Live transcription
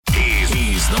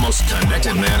the most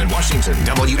connected man in Washington.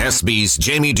 WSB's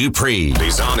Jamie Dupree.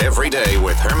 He's on every day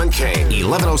with Herman Cain.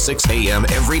 11:06 a.m.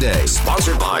 every day.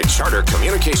 Sponsored by Charter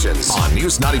Communications on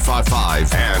News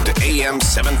 95.5 and AM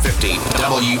 750.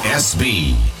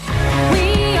 WSB.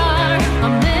 We are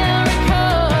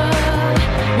America.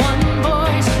 One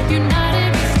voice,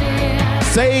 united we stand.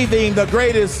 Saving the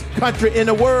greatest country in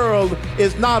the world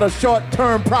is not a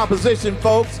short-term proposition,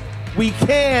 folks. We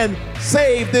can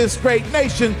save this great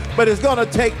nation, but it's going to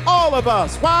take all of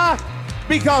us. Why?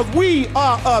 Because we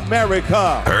are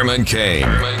America. Herman Cain.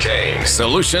 Herman Cain.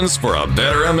 Solutions for a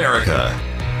better America.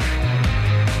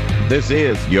 This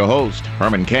is your host,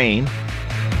 Herman Cain.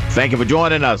 Thank you for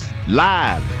joining us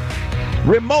live,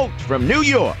 remote from New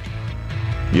York.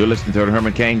 You're listening to the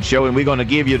Herman Cain Show, and we're going to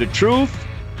give you the truth,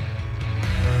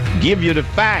 give you the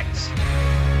facts,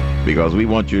 because we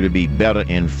want you to be better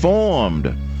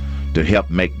informed to help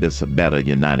make this a better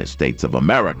United States of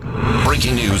America.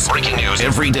 Breaking news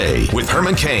every day with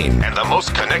Herman Cain and the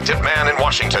most connected man in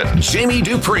Washington, Jamie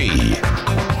Dupree.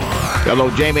 Hello,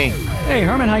 Jamie. Hey,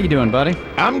 Herman, how you doing, buddy?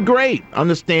 I'm great.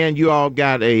 Understand you all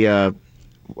got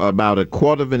about a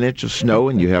quarter of an inch of snow,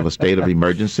 and you have a state of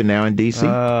emergency now in D.C.?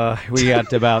 We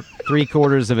got about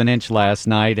 3/4 of an inch last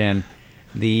night, and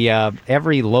the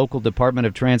every local Department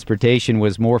of Transportation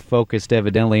was more focused,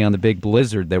 evidently, on the big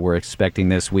blizzard that we're expecting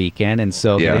this weekend, and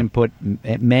so they didn't put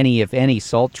many, if any,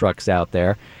 salt trucks out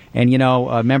there. And, you know,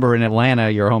 remember in Atlanta,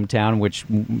 your hometown, which,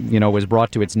 you know, was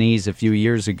brought to its knees a few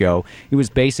years ago, it was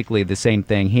basically the same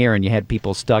thing here, and you had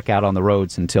people stuck out on the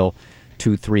roads until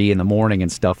 2, 3 in the morning and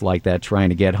stuff like that trying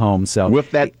to get home. So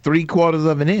with that 3/4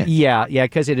 of an inch? Yeah,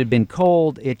 because it had been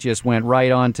cold, it just went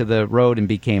right onto the road and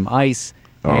became ice.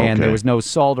 And there was no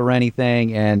salt or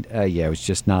anything, and it was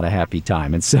just not a happy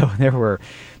time. And so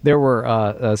there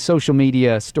were social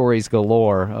media stories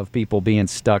galore of people being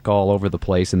stuck all over the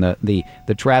place. And the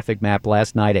traffic map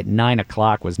last night at 9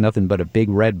 o'clock was nothing but a big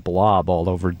red blob all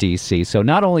over D.C. So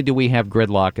not only do we have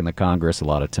gridlock in the Congress a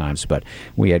lot of times, but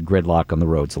we had gridlock on the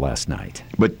roads last night.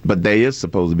 But there is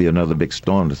supposed to be another big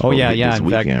storm this weekend,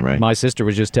 in right? fact, my sister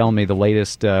was just telling me the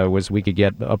latest was we could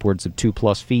get upwards of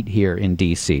 2+ feet here in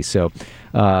D.C. So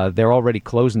they're already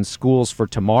closing schools for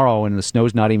tomorrow, and the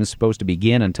snow's not even supposed to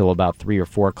begin until about 3 or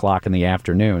 4 o'clock in the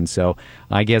afternoon. So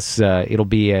I guess it'll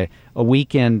be a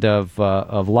weekend of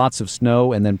lots of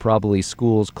snow, and then probably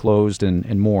schools closed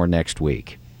and more next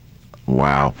week.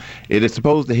 Wow. It is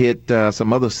supposed to hit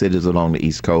some other cities along the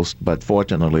East Coast, but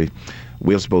fortunately,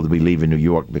 we're supposed to be leaving New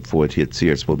York before it hits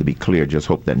here. It's supposed to be clear. Just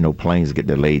hope that no planes get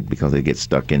delayed because they get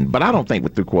stuck in. But I don't think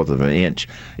with 3/4 of an inch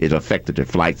it affected the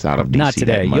flights out of D.C. Not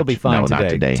today. that much. You'll be fine today. Not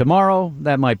today. Tomorrow,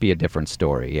 that might be a different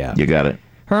story, yeah. You got it.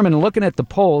 Herman, looking at the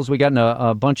polls, we got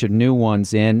a bunch of new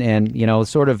ones in, and, you know,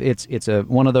 sort of it's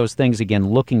one of those things, again,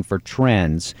 looking for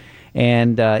trends.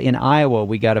 And in Iowa,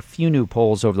 we got a few new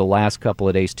polls over the last couple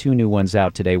of days, 2 new ones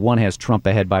out today. One has Trump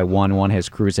ahead by 1, one has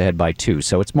Cruz ahead by 2.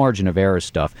 So it's margin of error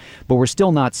stuff. But we're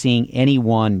still not seeing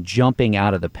anyone jumping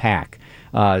out of the pack.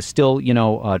 Still, you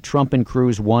know, Trump and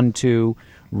Cruz 1, 2,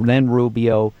 then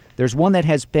Rubio. There's one that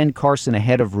has Ben Carson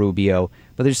ahead of Rubio,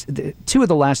 but there's 2 of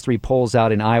the last 3 polls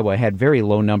out in Iowa had very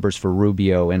low numbers for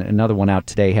Rubio, and another one out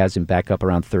today has him back up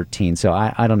around 13. So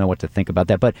I don't know what to think about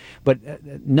that. But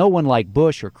no one like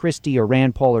Bush or Christie or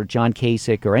Rand Paul or John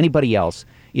Kasich or anybody else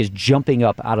is jumping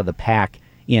up out of the pack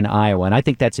in Iowa. And I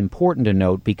think that's important to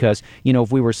note because, you know,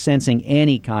 if we were sensing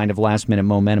any kind of last-minute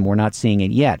momentum, we're not seeing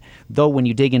it yet. Though when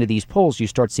you dig into these polls, you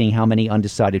start seeing how many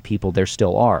undecided people there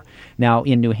still are. Now,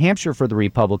 in New Hampshire for the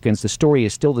Republicans, the story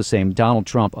is still the same, Donald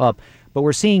Trump up, but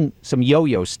we're seeing some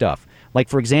yo-yo stuff. Like,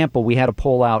 for example, we had a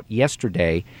poll out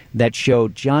yesterday that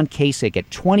showed John Kasich at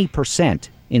 20%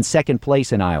 in second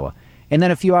place in Iowa. And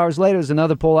then a few hours later, there's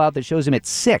another poll out that shows him at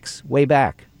 6, way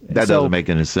back. That doesn't make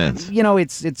any sense. You know,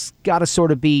 it's got to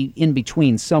sort of be in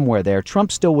between somewhere there.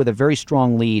 Trump's still with a very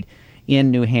strong lead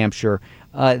in New Hampshire.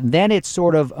 Then it's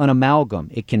sort of an amalgam.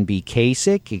 It can be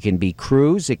Kasich, it can be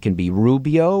Cruz, it can be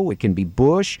Rubio, it can be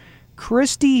Bush.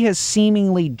 Christie has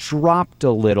seemingly dropped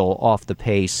a little off the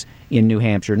pace in New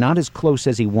Hampshire, not as close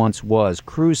as he once was.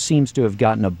 Cruz seems to have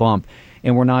gotten a bump,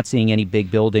 and we're not seeing any big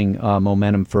building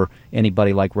momentum for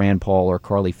anybody like Rand Paul or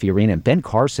Carly Fiorina. And Ben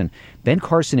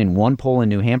Carson in one poll in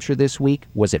New Hampshire this week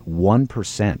was at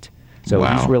 1%. So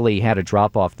Wow. he's really had a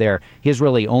drop off there. His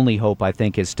really only hope, I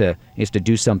think, is to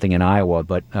do something in Iowa.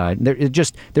 But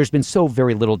there's been so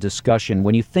very little discussion.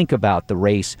 When you think about the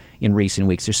race in recent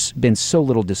weeks, there's been so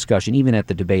little discussion, even at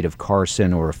the debate of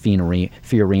Carson or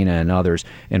Fiorina and others,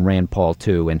 and Rand Paul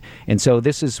too. And so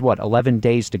this is 11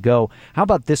 days to go. How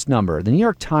about this number? The New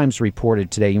York Times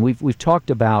reported today, and we've talked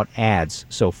about ads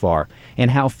so far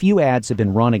and how few ads have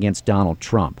been run against Donald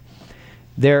Trump.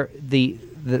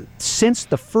 Since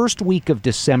the first week of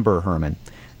December, Herman,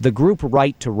 the group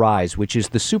Right to Rise, which is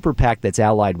the super PAC that's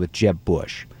allied with Jeb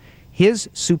Bush, his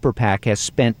super PAC has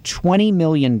spent $20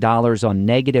 million on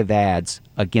negative ads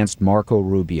against Marco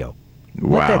Rubio.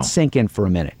 Wow. Let that sink in for a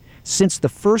minute. Since the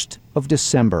 1st of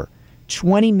December,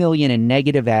 $20 million in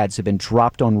negative ads have been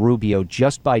dropped on Rubio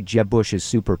just by Jeb Bush's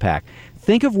super PAC.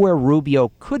 Think of where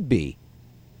Rubio could be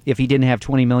if he didn't have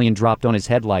 $20 million dropped on his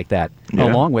head like that,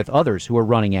 along with others who are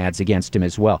running ads against him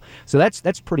as well. So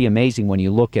that's pretty amazing when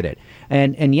you look at it.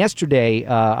 And yesterday,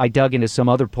 I dug into some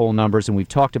other poll numbers, and we've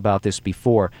talked about this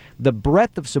before. The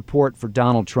breadth of support for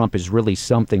Donald Trump is really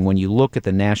something when you look at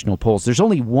the national polls. There's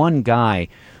only one guy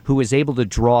who is able to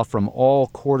draw from all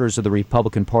quarters of the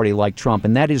Republican Party like Trump,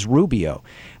 and that is Rubio.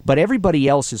 But everybody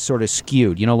else is sort of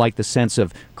skewed, like the sense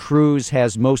of Cruz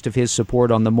has most of his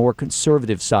support on the more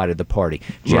conservative side of the party.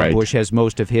 Jeb Right. Bush has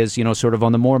most of his, sort of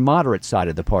on the more moderate side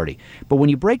of the party. But when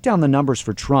you break down the numbers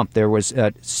for Trump, there was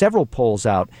several polls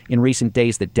out in recent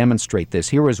days that demonstrate this.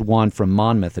 Here was one from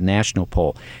Monmouth, a national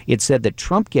poll. It said that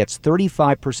Trump gets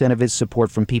 35% of his support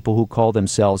from people who call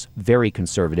themselves very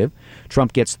conservative.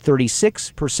 Trump gets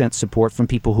 36% support from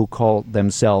people who call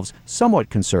themselves somewhat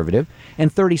conservative,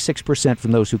 and 36%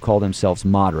 from those who call themselves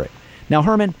moderate. Now,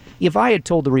 Herman, if I had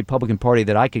told the Republican Party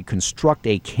that I could construct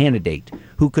a candidate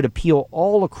who could appeal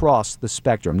all across the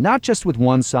spectrum, not just with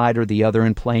one side or the other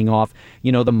and playing off,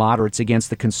 the moderates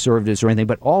against the conservatives or anything,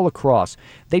 but all across,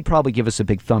 they'd probably give us a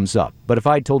big thumbs up. But if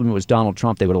I had told them it was Donald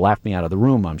Trump, they would have laughed me out of the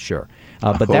room, I'm sure.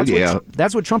 But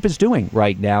that's what Trump is doing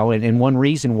right now. And one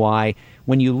reason why,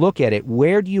 when you look at it,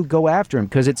 where do you go after him?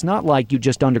 Because it's not like you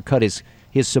just undercut his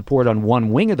support on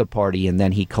one wing of the party and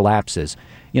then he collapses.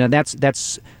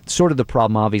 That's sort of the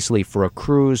problem, obviously, for a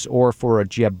Cruz or for a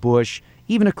Jeb Bush,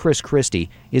 even a Chris Christie,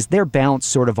 is their balance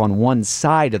sort of on one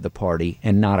side of the party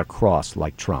and not across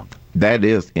like Trump. That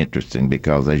is interesting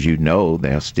because, as you know,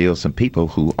 there are still some people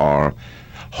who are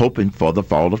hoping for the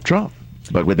fall of Trump.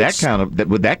 But with that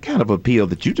kind of appeal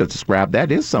that you just described,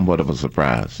 that is somewhat of a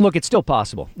surprise. Look, it's still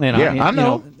possible. I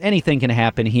know. Anything can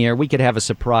happen here. We could have a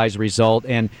surprise result,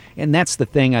 and that's the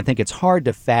thing. I think it's hard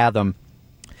to fathom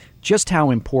just how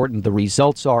important the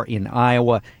results are in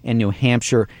Iowa and New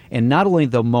Hampshire, and not only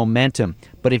the momentum,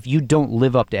 but if you don't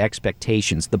live up to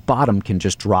expectations, the bottom can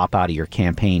just drop out of your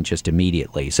campaign just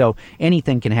immediately. So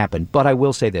anything can happen. But I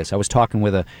will say this. I was talking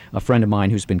with a friend of mine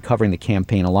who's been covering the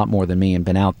campaign a lot more than me and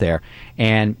been out there,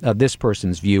 and this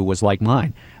person's view was like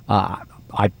mine.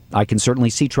 I can certainly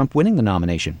see Trump winning the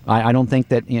nomination. I don't think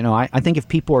that, I think if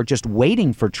people are just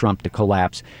waiting for Trump to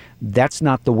collapse, that's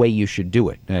not the way you should do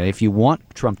it. If you want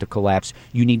Trump to collapse,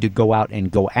 you need to go out and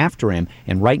go after him.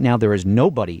 And right now there is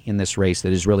nobody in this race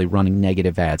that is really running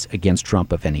negative ads against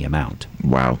Trump of any amount.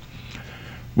 Wow.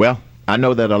 Well, I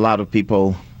know that a lot of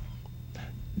people,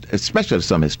 especially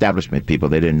some establishment people,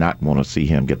 they did not want to see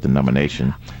him get the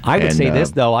nomination. I would say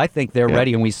this, though. I think they're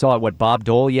ready, and we saw it, Bob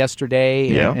Dole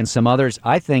yesterday and some others.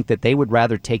 I think that they would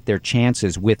rather take their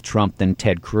chances with Trump than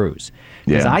Ted Cruz.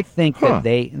 Because I think that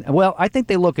I think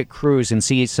they look at Cruz and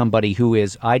see somebody who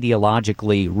is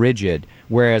ideologically rigid,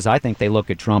 whereas I think they look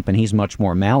at Trump and he's much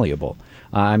more malleable.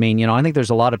 I think there's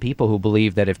a lot of people who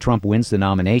believe that if Trump wins the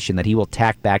nomination, that he will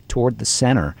tack back toward the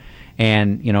center.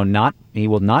 And, he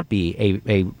will not be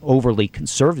a overly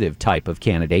conservative type of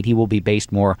candidate. He will be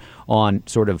based more on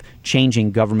sort of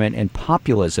changing government and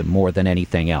populism more than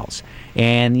anything else.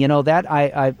 And, that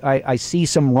I see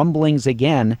some rumblings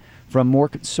again from more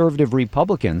conservative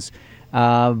Republicans.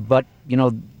 But,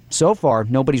 so far,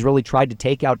 nobody's really tried to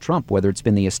take out Trump, whether it's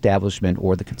been the establishment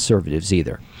or the conservatives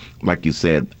either. Like you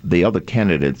said, the other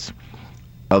candidates,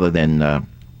 other than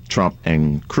Trump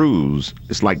and Cruz,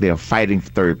 it's like they're fighting for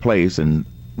third place, and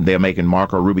they're making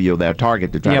Marco Rubio their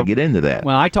target to try to get into that.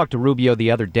 Well, I talked to Rubio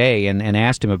the other day and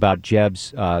asked him about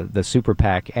Jeb's, the super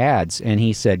PAC ads, and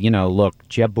he said, look,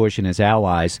 Jeb Bush and his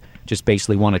allies, just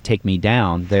basically want to take me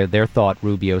down. Their thought,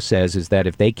 Rubio says, is that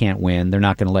if they can't win, they're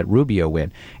not going to let Rubio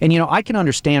win. And, I can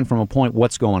understand from a point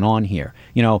what's going on here.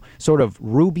 Sort of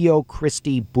Rubio,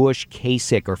 Christie, Bush,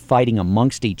 Kasich are fighting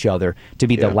amongst each other to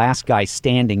be the last guy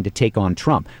standing to take on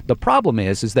Trump. The problem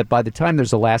is that by the time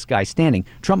there's a last guy standing,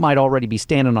 Trump might already be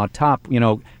standing on top,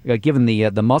 given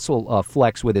the muscle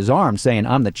flex with his arm, saying,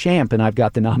 I'm the champ and I've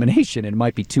got the nomination, and it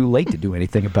might be too late to do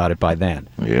anything about it by then.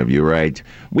 Yeah, you're right.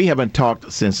 We haven't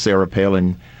talked since Sarah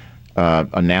Palin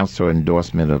announced her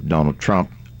endorsement of Donald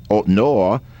Trump,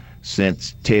 nor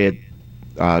since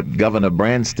Governor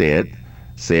Branstad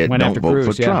said don't vote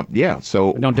for Trump. Yeah.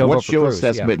 So don't what's vote your for Cruz,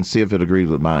 assessment and see if it agrees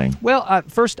with mine? Well,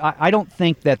 first, I don't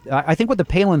think that I think what the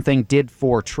Palin thing did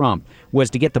for Trump was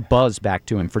to get the buzz back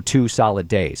to him for 2 solid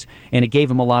days, and it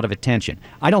gave him a lot of attention.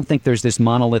 I don't think there's this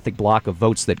monolithic block of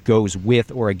votes that goes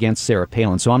with or against Sarah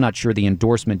Palin, so I'm not sure the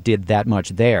endorsement did that much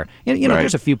there. Right.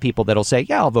 There's a few people that'll say,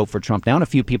 yeah, I'll vote for Trump now, and a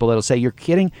few people that'll say, you're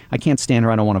kidding, I can't stand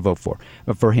her, I don't want to vote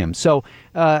for him. So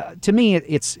to me,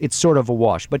 it's sort of a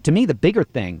wash. But to me, the bigger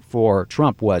thing for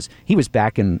Trump was he was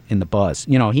back in the buzz.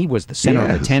 He was the center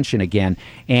of attention again,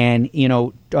 and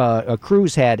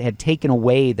Cruz had taken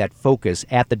away that focus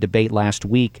at the debate last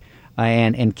week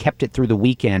and kept it through the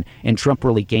weekend, and Trump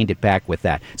really gained it back with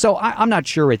that. So I'm not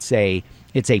sure it's a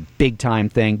big time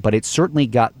thing, but it certainly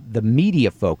got the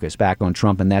media focus back on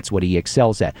Trump, and that's what he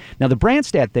excels at. Now, the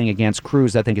Branstad thing against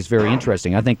Cruz, I think, is very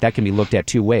interesting. I think that can be looked at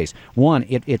 2 ways. One,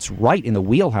 it's right in the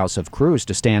wheelhouse of Cruz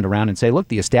to stand around and say, look,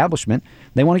 the establishment,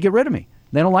 they want to get rid of me.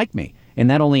 They don't like me. And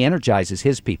that only energizes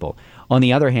his people. On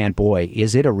the other hand, boy,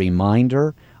 is it a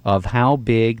reminder of how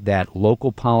big that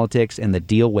local politics and the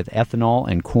deal with ethanol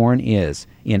and corn is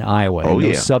in Iowa, and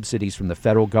those subsidies from the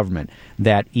federal government,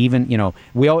 that even,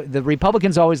 the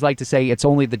Republicans always like to say it's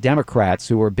only the Democrats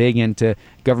who are big into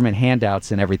government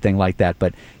handouts and everything like that.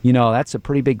 But, that's a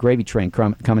pretty big gravy train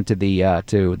coming to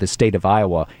the state of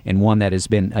Iowa, and one that has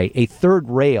been a third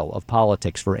rail of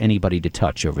politics for anybody to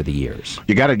touch over the years.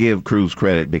 You got to give Cruz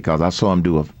credit, because I saw him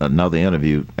do another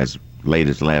interview as late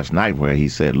as last night where he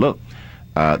said, look,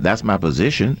 that's my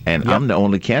position, and I'm the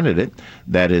only candidate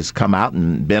that has come out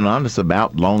and been honest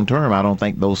about long term. I don't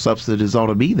think those subsidies ought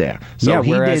to be there. So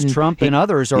whereas Trump and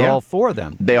others are all for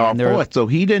them. They are for it. So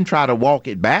he didn't try to walk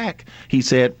it back. He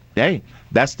said, hey,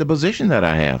 that's the position that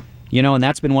I have. And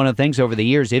that's been one of the things over the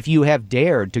years. If you have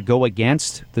dared to go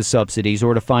against the subsidies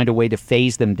or to find a way to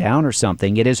phase them down or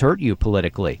something, it has hurt you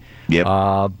politically. Yep.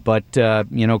 But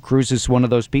Cruz is one of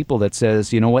those people that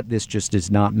says, you know what, this just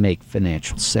does not make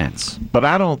financial sense. But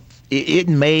it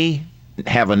may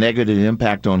have a negative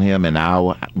impact on him in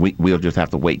Iowa. We'll just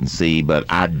have to wait and see. But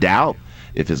I doubt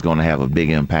if it's going to have a big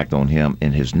impact on him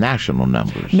in his national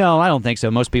numbers. No, I don't think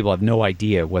so. Most people have no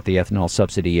idea what the ethanol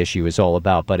subsidy issue is all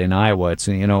about. But in Iowa, it's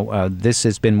this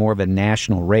has been more of a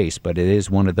national race, but it is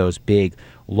one of those big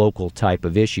local type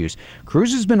of issues.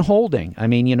 Cruz has been holding. I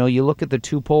mean, you look at the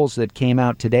 2 polls that came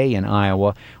out today in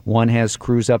Iowa. One has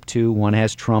Cruz up 2, one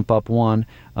has Trump up 1.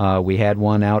 We had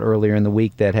one out earlier in the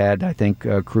week that had, I think,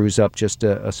 Cruz up just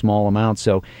a small amount.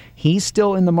 So he's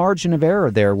still in the margin of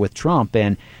error there with Trump.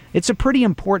 And it's a pretty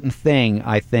important thing,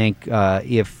 I think,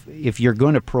 if you're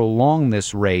going to prolong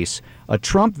this race. A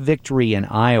Trump victory in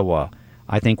Iowa,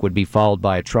 I think, would be followed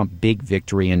by a Trump big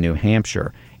victory in New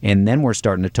Hampshire. And then we're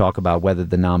starting to talk about whether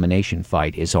the nomination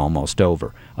fight is almost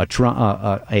over.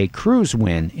 A Cruz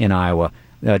win in Iowa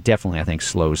definitely, I think,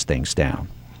 slows things down.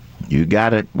 You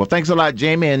got it. Well, thanks a lot,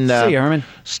 Jamie. And see you, Herman.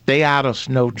 Stay out of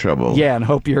snow trouble. Yeah, and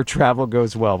hope your travel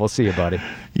goes well. We'll see you, buddy.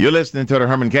 You're listening to The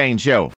Herman Cain Show.